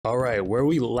Alright, where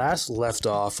we last left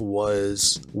off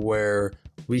was where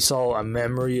we saw a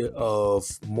memory of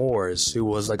Mors, who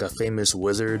was like a famous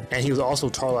wizard, and he was also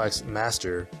Tarlak's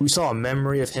master. We saw a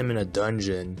memory of him in a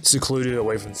dungeon, secluded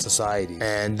away from society.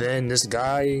 And then this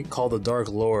guy called the Dark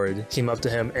Lord came up to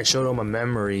him and showed him a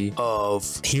memory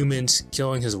of humans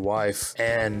killing his wife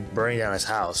and burning down his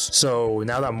house. So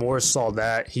now that Mors saw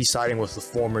that, he's siding with the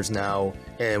Formers now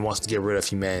and wants to get rid of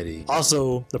humanity.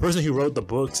 Also, the person who wrote the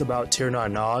books about Tir Na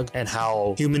Nog and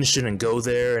how humans shouldn't go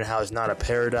there and how it's not a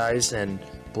paradise and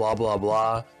blah blah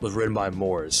blah was written by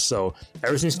Mors. So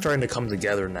everything's starting to come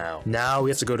together now. Now we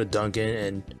have to go to Duncan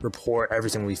and report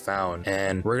everything we found,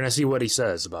 and we're gonna see what he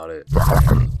says about it.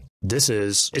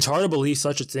 It's hard to believe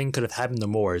such a thing could have happened to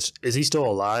Mors. Is he still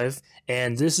alive?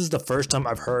 And this is the first time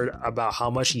I've heard about how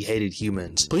much he hated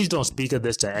humans. Please don't speak of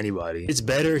this to anybody. It's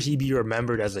better he be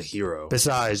remembered as a hero.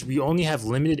 Besides, we only have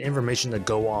limited information to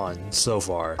go on so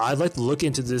far. I'd like to look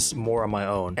into this more on my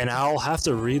own, and I'll have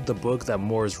to read the book that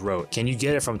Mors wrote. Can you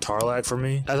get it from Tarlak for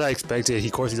me? As I expected,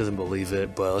 of course he doesn't believe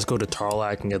it, but let's go to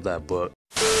Tarlak and get that book.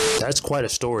 That's quite a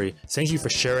story. Thank you for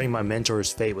sharing my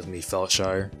mentor's fate with me,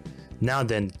 Felshire. Now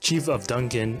then, Chief of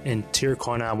Duncan and Tir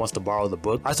Cornell wants to borrow the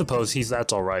book. I suppose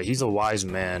that's alright. He's a wise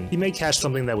man. He may catch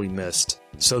something that we missed.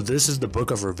 So this is the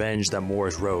Book of Revenge that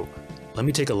Mors wrote. Let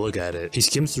me take a look at it. He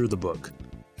skims through the book.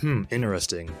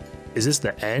 Interesting. Is this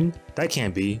the end? That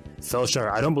can't be.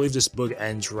 Felshire, I don't believe this book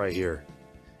ends right here.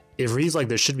 It reads like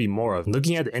there should be more of.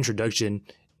 Looking at the introduction,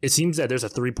 it seems that there's a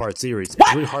 3-part series.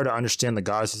 It's really hard to understand the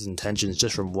goddess's intentions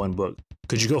just from one book.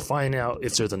 Could you go find out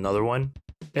if there's another one?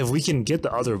 If we can get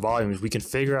the other volumes, we can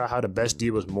figure out how to best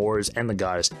deal with Mors and the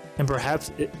goddess, and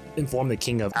perhaps inform the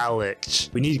king of Alex.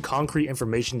 We need concrete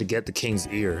information to get the king's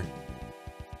ear.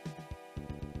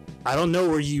 I don't know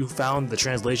where you found the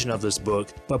translation of this book,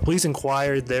 but please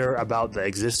inquire there about the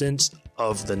existence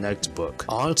of the next book.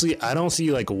 Honestly, I don't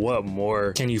see like what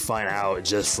more can you find out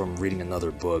just from reading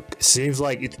another book. It seems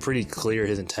like it's pretty clear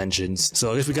his intentions,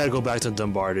 so I guess we gotta go back to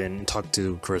Dumbarton and talk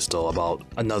to Crystal about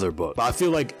another book. But I feel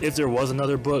like if there was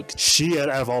another book, she out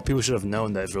of all people should have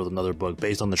known that there was another book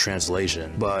based on the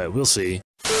translation, but we'll see.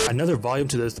 Another volume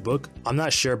to this book? I'm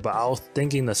not sure, but I was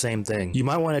thinking the same thing. You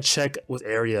might want to check with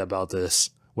Arya about this.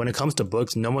 When it comes to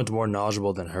books, no one's more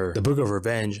knowledgeable than her. The Book of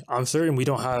Revenge, I'm certain we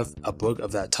don't have a book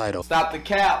of that title. Stop the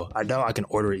cap! I doubt I can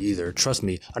order it either. Trust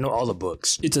me, I know all the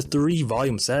books. It's a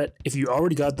 3-volume set. If you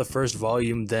already got the first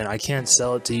volume, then I can't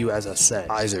sell it to you as a set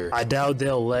either. I doubt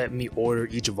they'll let me order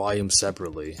each volume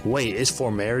separately. Wait, it's for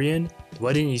Marion?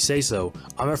 Why didn't you say so?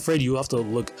 I'm afraid you'll have to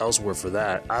look elsewhere for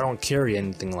that. I don't carry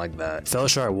anything like that.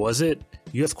 Felshire, was it?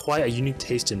 You have quite a unique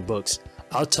taste in books.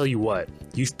 I'll tell you what,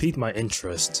 you've piqued my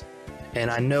interest. And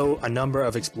I know a number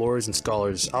of explorers and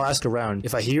scholars. I'll ask around.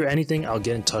 If I hear anything, I'll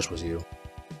get in touch with you.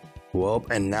 Well,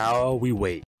 and now we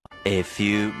wait. A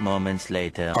few moments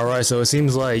later. Alright, so it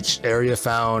seems like Arya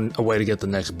found a way to get the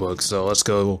next book, so let's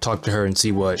go talk to her and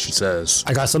see what she says.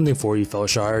 I got something for you,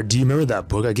 Felshire. Do you remember that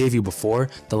book I gave you before?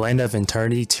 The Land of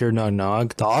Eternity, Tir Na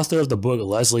Nog? The author of the book,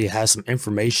 Leslie, has some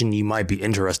information you might be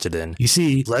interested in. You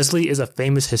see, Leslie is a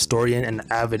famous historian and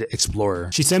avid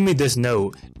explorer. She sent me this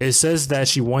note. It says that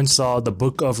she once saw the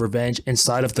Book of Revenge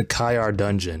inside of the Kyar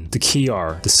dungeon. The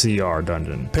CR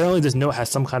dungeon. Apparently this note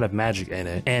has some kind of magic in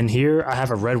it. And here I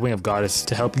have a red wing of goddess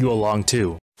to help you along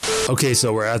too. Okay,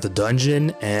 so we're at the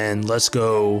dungeon and let's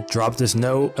go drop this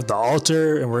note at the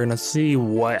altar and we're gonna see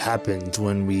what happens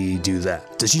when we do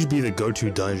that. This used to be the go-to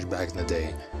dungeon back in the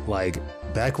day. Like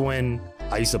back when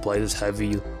I used to play this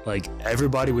heavy, like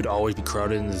everybody would always be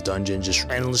crowded in this dungeon just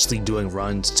endlessly doing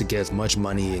runs to get as much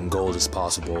money and gold as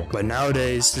possible. But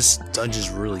nowadays this dungeon is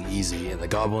really easy and the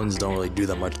goblins don't really do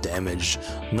that much damage,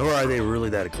 nor are they really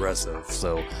that aggressive,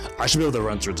 so I should be able to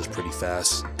run through this pretty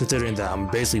fast, considering that I'm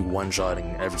basically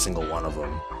one-shotting every single one of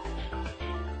them.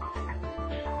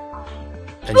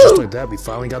 And just like that, we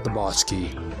finally got the boss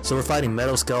key. So we're fighting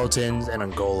metal skeletons and a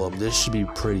golem. This should be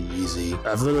pretty easy.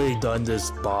 I've literally done this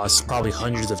boss probably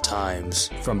hundreds of times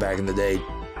from back in the day.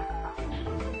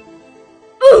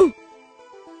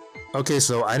 Okay,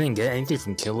 so I didn't get anything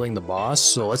from killing the boss,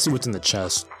 so let's see what's in the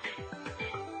chest.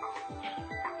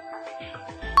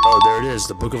 Oh, there it is,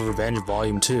 the Book of Revenge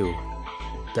Volume 2.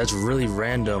 That's really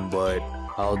random, but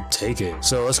I'll take it.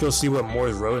 So let's go see what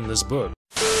Mors wrote in this book.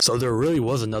 So there really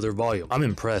was another volume. I'm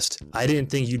impressed. I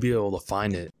didn't think you'd be able to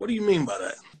find it. What do you mean by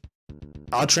that?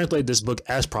 I'll translate this book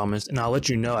as promised and I'll let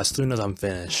you know as soon as I'm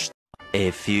finished.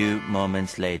 A few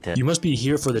moments later. You must be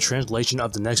here for the translation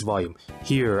of the next volume.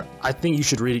 Here, I think you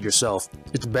should read it yourself.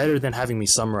 It's better than having me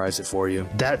summarize it for you.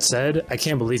 That said, I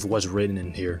can't believe what's written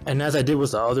in here. And as I did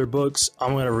with the other books,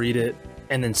 I'm gonna read it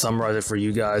and then summarize it for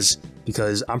you guys,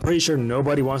 because I'm pretty sure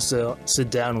nobody wants to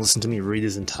sit down and listen to me read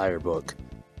this entire book.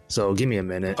 So give me a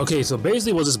minute. Okay, so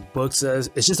basically what this book says,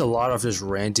 it's just a lot of just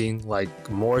ranting. Like,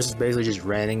 Morris is basically just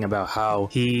ranting about how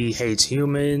he hates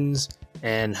humans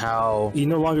and how he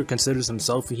no longer considers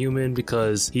himself a human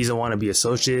because he doesn't want to be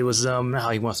associated with them, how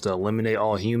he wants to eliminate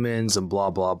all humans and blah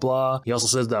blah blah. He also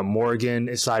says that Morgan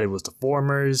is sided with the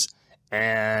Formers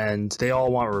and they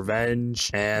all want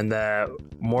revenge, and that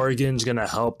Morgan's gonna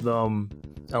help them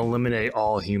eliminate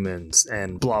all humans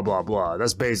and blah blah blah.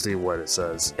 That's basically what it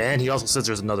says. And he also says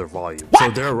there's another volume. What?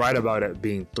 So they're right about it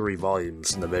being 3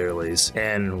 volumes in the very least.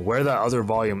 And where that other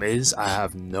volume is, I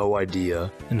have no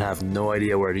idea, and I have no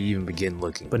idea where to even begin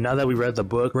looking. But now that we read the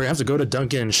book, we're gonna have to go to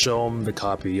Duncan and show him the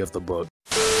copy of the book.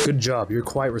 Good job, you're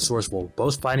quite resourceful,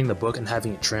 both finding the book and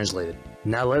having it translated.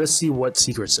 Now let us see what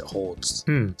secrets it holds.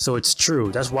 So it's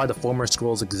true, that's why the Former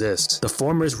Scrolls exist. The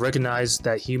Formers recognized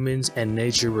that humans and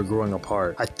nature were growing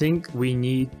apart. I think we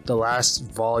need the last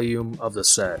volume of the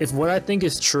set. If what I think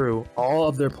is true, all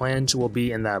of their plans will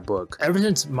be in that book. Ever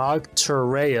since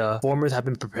Magterea, Formers have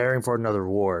been preparing for another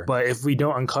war. But if we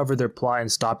don't uncover their plot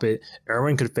and stop it,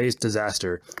 Erwin could face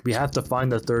disaster. We have to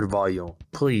find the 3rd volume.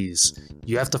 Please,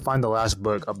 you have to find the last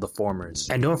book of the Formers.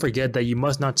 And don't forget that you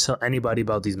must not tell anybody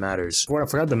about these matters. What I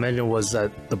forgot to mention was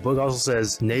that the book also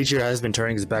says nature has been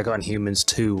turning its back on humans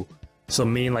too. So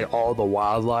meaning like all the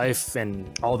wildlife and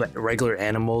all the regular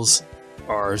animals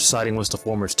are siding with the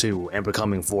Formers too and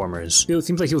becoming Formers. It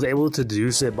seems like he was able to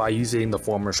deduce it by using the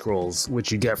Former Scrolls,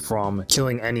 which you get from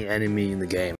killing any enemy in the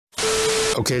game.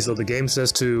 Okay, so the game says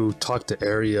to talk to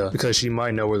Arya because she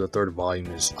might know where the 3rd volume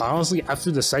is. Honestly, after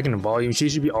the 2nd volume, she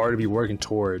should already be working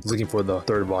towards looking for the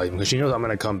 3rd volume because she knows I'm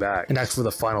gonna come back and ask for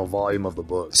the final volume of the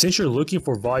book. Since you're looking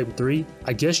for volume 3,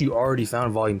 I guess you already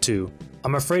found volume 2.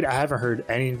 I'm afraid I haven't heard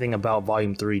anything about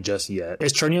volume 3 just yet.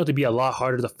 It's turning out to be a lot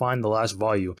harder to find the last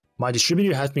volume. My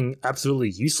distributor has been absolutely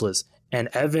useless, and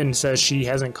Evan says she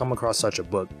hasn't come across such a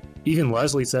book. Even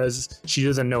Leslie says she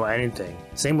doesn't know anything.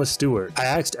 Same with Stuart. I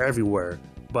asked everywhere,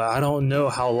 but I don't know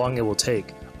how long it will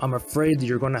take. I'm afraid that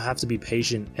you're going to have to be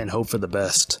patient and hope for the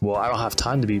best. Well, I don't have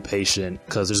time to be patient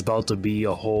because there's about to be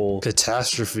a whole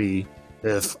catastrophe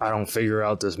if I don't figure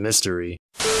out this mystery.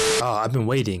 I've been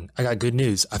waiting. I got good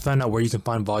news. I found out where you can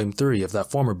find volume 3 of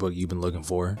that former book you've been looking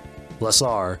for.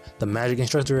 Lasar, the magic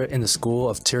instructor in the school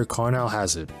of Tyr Carnell,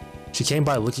 has it. She came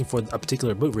by looking for a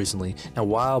particular book recently, and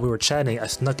while we were chatting, I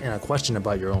snuck in a question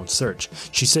about your own search.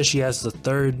 She says she has the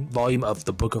 3rd volume of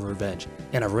the Book of Revenge,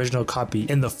 an original copy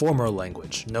in the former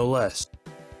language, no less.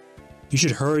 You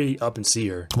should hurry up and see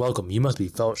her. Welcome, you must be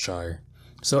Feltshire.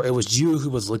 So it was you who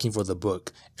was looking for the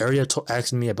book. Arya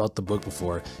asked me about the book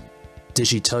before. Did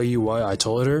she tell you why I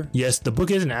told her? Yes, the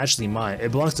book isn't actually mine.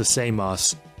 It belongs to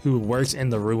Samos, who works in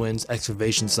the ruins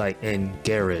excavation site in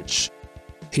Garage.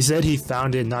 He said he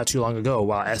found it not too long ago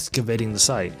while excavating the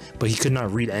site, but he could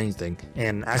not read anything,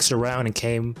 and asked around and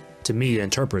came to me to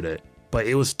interpret it. But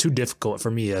it was too difficult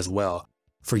for me as well.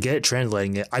 Forget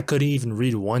translating it, I couldn't even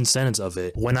read one sentence of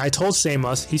it. When I told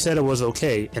Samos, he said it was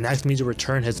okay and asked me to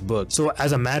return his book. So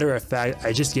as a matter of fact,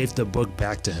 I just gave the book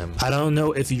back to him. I don't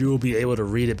know if you will be able to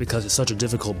read it because it's such a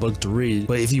difficult book to read,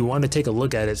 but if you want to take a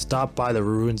look at it, stop by the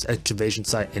ruins excavation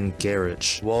site in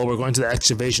Garage. Well, we're going to the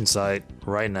excavation site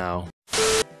right now.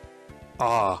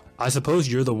 I suppose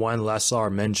you're the one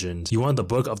Lasar mentioned. You want the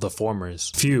Book of the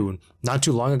Formers. Phew, not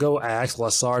too long ago I asked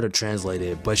Lasar to translate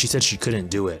it, but she said she couldn't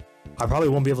do it. I probably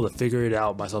won't be able to figure it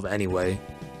out myself anyway.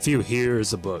 Phew, here's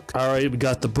the book. Alright, we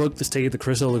got the book, let's take the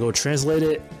crystal to go translate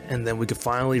it, and then we can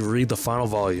finally read the final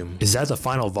volume. Is that the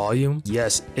final volume?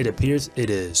 Yes, it appears it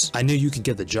is. I knew you could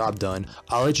get the job done.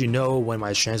 I'll let you know when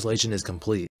my translation is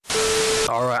complete.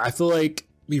 Alright, I feel like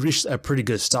we reached a pretty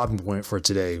good stopping point for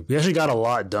today. We actually got a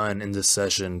lot done in this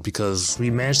session because we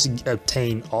managed to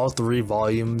obtain all 3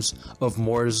 volumes of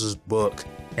Morris's book,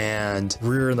 and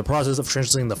we're in the process of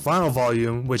translating the final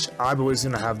volume, which I believe is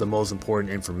going to have the most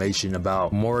important information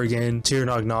about Morgan, Tir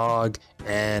Nog,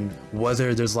 and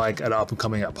whether there's like an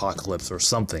up-and-coming apocalypse or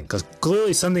something, because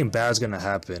clearly something bad is going to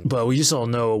happen, but we just don't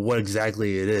know what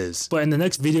exactly it is. But in the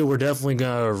next video, we're definitely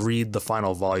going to read the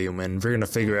final volume and we're going to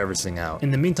figure everything out.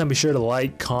 In the meantime, be sure to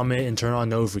like, comment, and turn on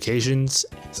notifications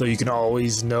so you can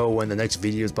always know when the next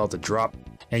video is about to drop.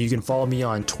 And you can follow me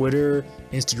on Twitter,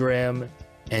 Instagram,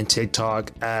 and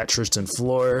TikTok at Tristan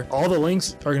Floor. All the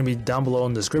links are going to be down below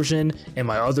in the description, and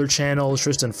my other channel,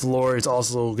 Tristan Floor, is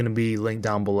also going to be linked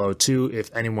down below too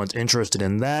if anyone's interested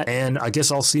in that. And I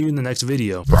guess I'll see you in the next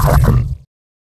video.